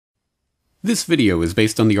This video is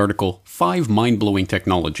based on the article 5 Mind-Blowing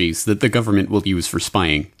Technologies that the Government Will Use for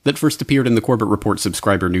Spying that first appeared in the Corbettreport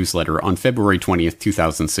subscriber newsletter on February 20th,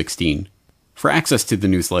 2016. For access to the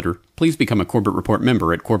newsletter, please become a Corbettreport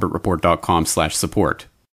member at corbettreport.com/support.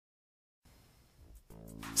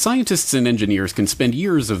 Scientists and engineers can spend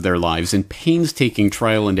years of their lives in painstaking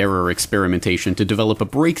trial and error experimentation to develop a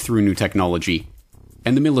breakthrough new technology,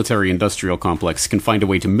 and the military-industrial complex can find a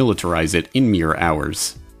way to militarize it in mere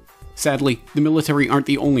hours. Sadly, the military aren't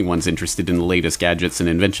the only ones interested in the latest gadgets and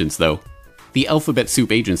inventions, though. The alphabet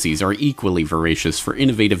soup agencies are equally voracious for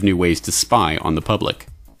innovative new ways to spy on the public.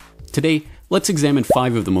 Today, let's examine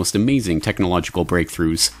 5 of the most amazing technological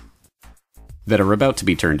breakthroughs that are about to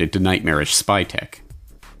be turned into nightmarish spy tech.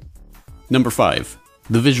 Number 5.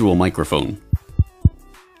 The visual microphone.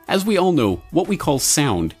 As we all know, what we call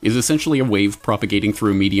sound is essentially a wave propagating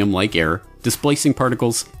through a medium like air, displacing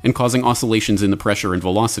particles, and causing oscillations in the pressure and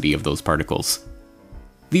velocity of those particles.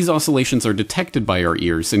 These oscillations are detected by our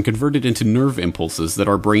ears and converted into nerve impulses that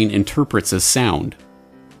our brain interprets as sound.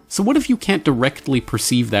 So what if you can't directly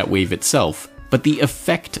perceive that wave itself, but the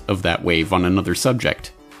effect of that wave on another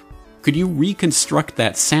subject? Could you reconstruct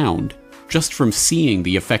that sound just from seeing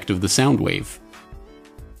the effect of the sound wave?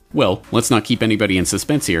 Well, let's not keep anybody in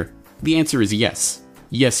suspense here. The answer is yes.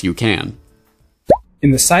 Yes, you can.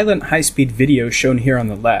 In the silent high-speed video shown here on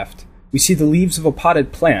the left, we see the leaves of a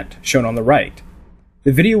potted plant shown on the right.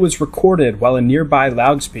 The video was recorded while a nearby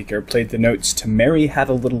loudspeaker played the notes to "Mary Had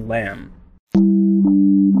a Little Lamb."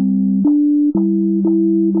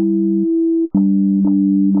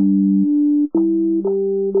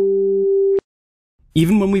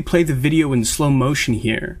 Even when we play the video in slow motion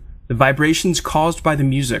here, the vibrations caused by the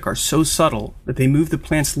music are so subtle that they move the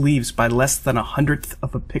plant's leaves by less than 1/100th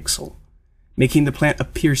of a pixel, making the plant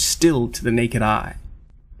appear still to the naked eye.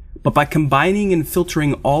 But by combining and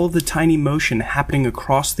filtering all of the tiny motion happening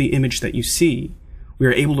across the image that you see, we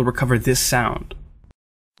are able to recover this sound.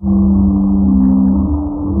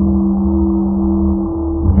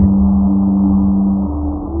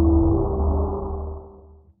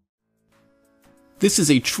 This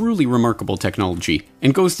is a truly remarkable technology,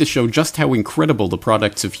 and goes to show just how incredible the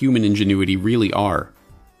products of human ingenuity really are,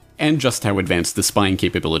 and just how advanced the spying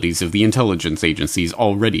capabilities of the intelligence agencies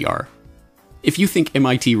already are. If you think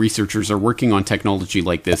MIT researchers are working on technology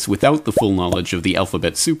like this without the full knowledge of the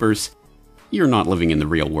alphabet supers, you're not living in the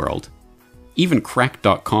real world. Even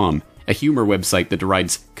Cracked.com, a humor website that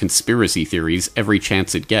derides conspiracy theories every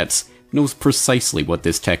chance it gets, knows precisely what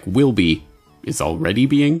this tech is already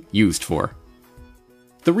being used for.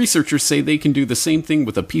 The researchers say they can do the same thing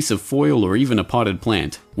with a piece of foil or even a potted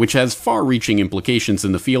plant, which has far-reaching implications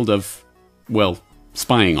in the field of, well,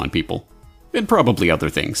 spying on people. And probably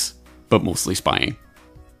other things, but mostly spying.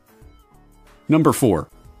 Number 4.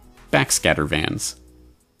 Backscatter vans.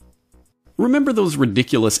 Remember those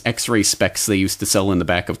ridiculous X-ray specs they used to sell in the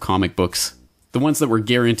back of comic books? The ones that were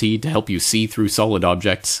guaranteed to help you see through solid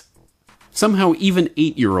objects? Somehow even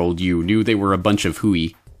 8-year-old you knew they were a bunch of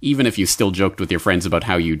hooey, even if you still joked with your friends about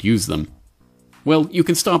how you'd use them. Well, you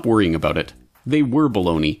can stop worrying about it. They were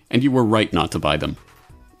baloney, and you were right not to buy them.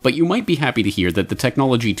 But you might be happy to hear that the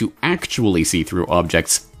technology to actually see through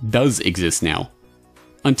objects does exist now.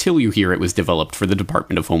 Until you hear it was developed for the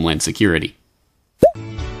Department of Homeland Security.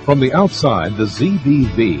 From the outside, the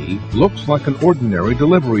ZBV looks like an ordinary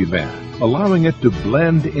delivery van, allowing it to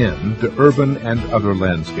blend in to urban and other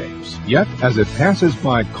landscapes. Yet, as it passes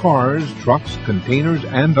by cars, trucks, containers,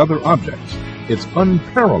 and other objects, its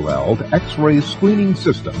unparalleled X-ray screening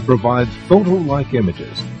system provides photo-like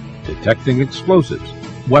images, detecting explosives,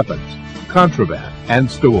 weapons, contraband, and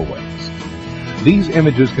stowaways. These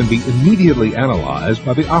images can be immediately analyzed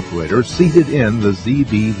by the operator seated in the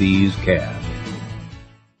ZBV's cab.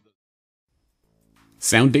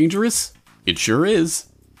 Sound dangerous? It sure is.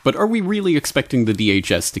 But are we really expecting the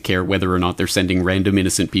DHS to care whether or not they're sending random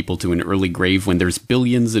innocent people to an early grave when there's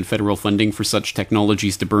billions in federal funding for such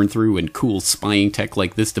technologies to burn through and cool spying tech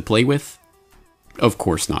like this to play with? Of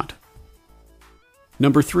course not.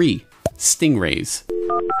 Number 3. Stingrays.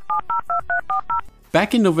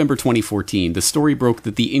 Back in November 2014, the story broke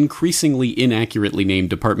that the increasingly inaccurately named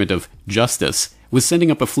Department of Justice was sending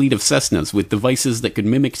up a fleet of Cessnas with devices that could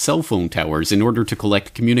mimic cell phone towers in order to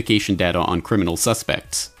collect communication data on criminal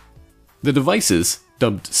suspects. The devices,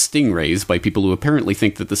 dubbed Stingrays by people who apparently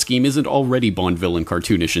think that the scheme isn't already Bond villain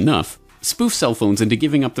cartoonish enough, spoof cell phones into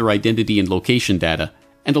giving up their identity and location data,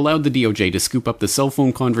 and allowed the DOJ to scoop up the cell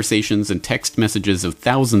phone conversations and text messages of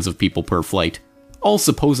thousands of people per flight, all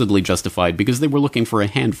supposedly justified because they were looking for a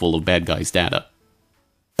handful of bad guys' data.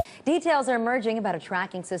 Details are emerging about a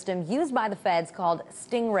tracking system used by the feds called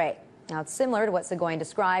Stingray. Now, it's similar to what Seguin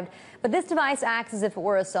described, but this device acts as if it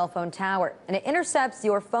were a cell phone tower, and it intercepts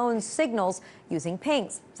your phone's signals using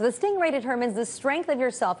pings. So the Stingray determines the strength of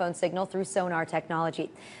your cell phone signal through sonar technology.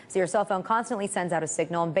 So your cell phone constantly sends out a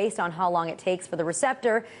signal, and based on how long it takes for the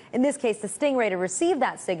receptor, in this case the Stingray, to receive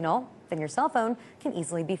that signal, then your cell phone can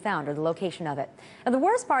easily be found, or the location of it. Now, the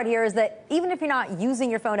worst part here is that even if you're not using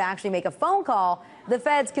your phone to actually make a phone call, the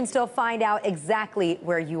feds can still find out exactly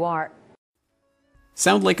where you are.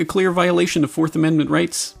 Sound like a clear violation of Fourth Amendment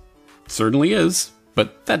rights? Certainly is,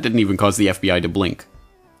 but that didn't even cause the FBI to blink.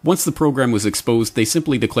 Once the program was exposed, they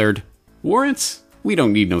simply declared, "Warrants? We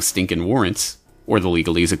don't need no stinkin' warrants," or the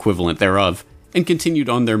legalese equivalent thereof, and continued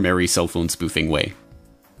on their merry cell phone spoofing way.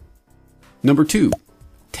 Number 2.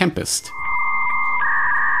 Tempest.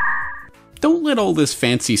 Don't let all this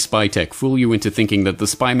fancy spy tech fool you into thinking that the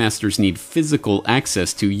spy masters need physical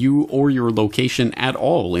access to you or your location at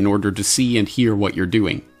all in order to see and hear what you're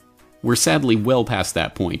doing. We're sadly well past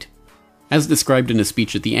that point, as described in a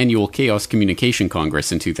speech at the annual Chaos Communication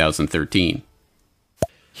Congress in 2013.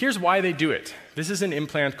 Here's why they do it. This is an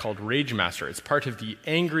implant called RageMaster. It's part of the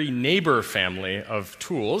Angry Neighbor family of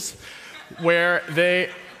tools, where they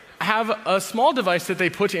have a small device that they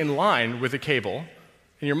put in line with a cable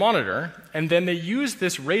in your monitor, and then they use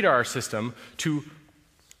this radar system to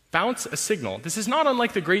bounce a signal. This is not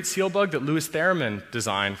unlike the Great Seal Bug that Louis Theremin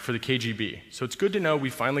designed for the KGB. So it's good to know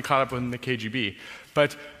we finally caught up with the KGB,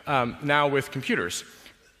 but now with computers.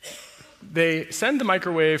 They send the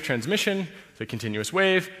microwave transmission, the continuous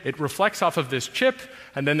wave, it reflects off of this chip,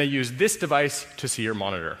 and then they use this device to see your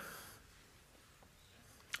monitor.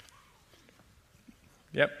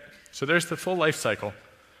 Yep, so there's the full life cycle.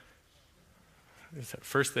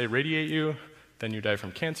 First they radiate you, then you die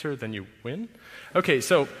from cancer, then you win. Okay,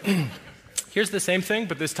 so here's the same thing,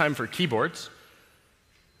 but this time for keyboards.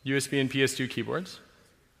 USB and PS2 keyboards.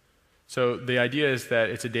 So the idea is that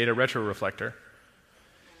it's a data retroreflector.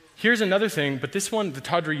 Here's another thing, but this one, the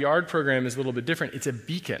Tawdry Yard program, is a little bit different. It's a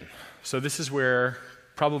beacon. So this is where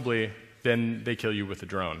probably then they kill you with a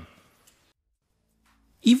drone.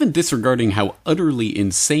 Even disregarding how utterly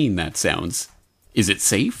insane that sounds, is it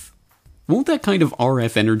safe? Won't that kind of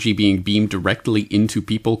RF energy being beamed directly into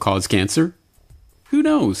people cause cancer? Who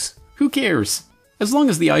knows? Who cares? As long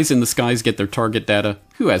as the eyes in the skies get their target data,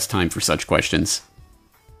 who has time for such questions?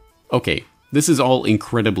 Okay, this is all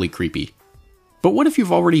incredibly creepy. But what if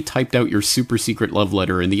you've already typed out your super secret love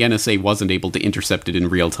letter and the NSA wasn't able to intercept it in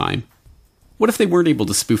real time? What if they weren't able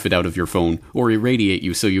to spoof it out of your phone, or irradiate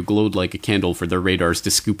you so you glowed like a candle for their radars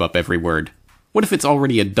to scoop up every word? What if it's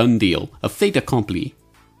already a done deal, a fait accompli?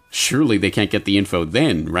 Surely they can't get the info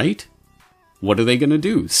then, right? What are they gonna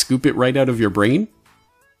do, scoop it right out of your brain?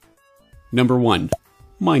 Number 1.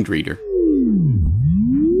 Mind Reader.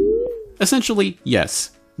 Essentially,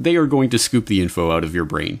 yes, they are going to scoop the info out of your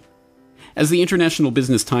brain. As the International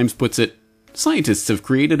Business Times puts it, scientists have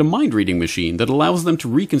created a mind-reading machine that allows them to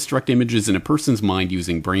reconstruct images in a person's mind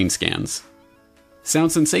using brain scans.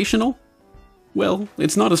 Sound sensational? Well,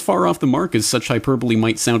 it's not as far off the mark as such hyperbole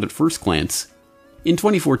might sound at first glance. In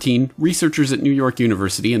 2014, researchers at New York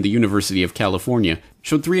University and the University of California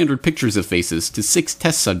showed 300 pictures of faces to 6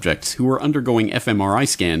 test subjects who were undergoing fMRI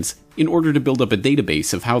scans in order to build up a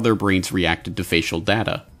database of how their brains reacted to facial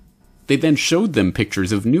data. They then showed them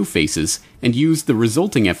pictures of new faces and used the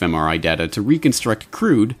resulting fMRI data to reconstruct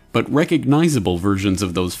crude but recognizable versions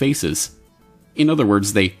of those faces. In other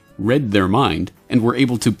words, they read their mind and were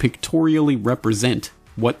able to pictorially represent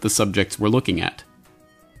what the subjects were looking at.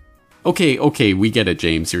 Okay, we get it,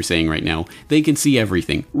 James, you're saying right now. They can see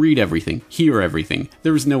everything, read everything, hear everything.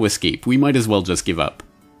 There's no escape. We might as well just give up.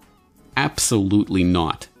 Absolutely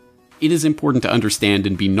not. It is important to understand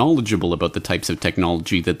and be knowledgeable about the types of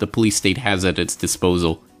technology that the police state has at its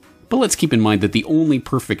disposal. But let's keep in mind that the only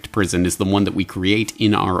perfect prison is the one that we create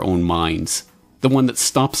in our own minds. The one that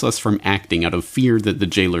stops us from acting out of fear that the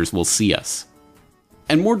jailers will see us.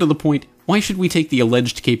 And more to the point, why should we take the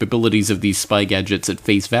alleged capabilities of these spy gadgets at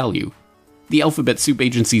face value? The alphabet soup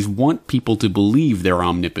agencies want people to believe they're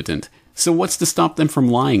omnipotent, so what's to stop them from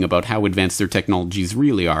lying about how advanced their technologies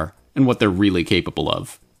really are, and what they're really capable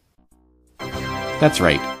of? That's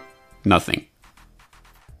right, nothing.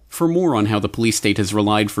 For more on how the police state has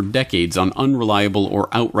relied for decades on unreliable or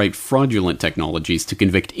outright fraudulent technologies to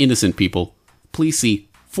convict innocent people, please see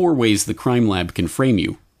 4 Ways the Crime Lab Can Frame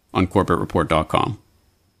You on Corbettreport.com.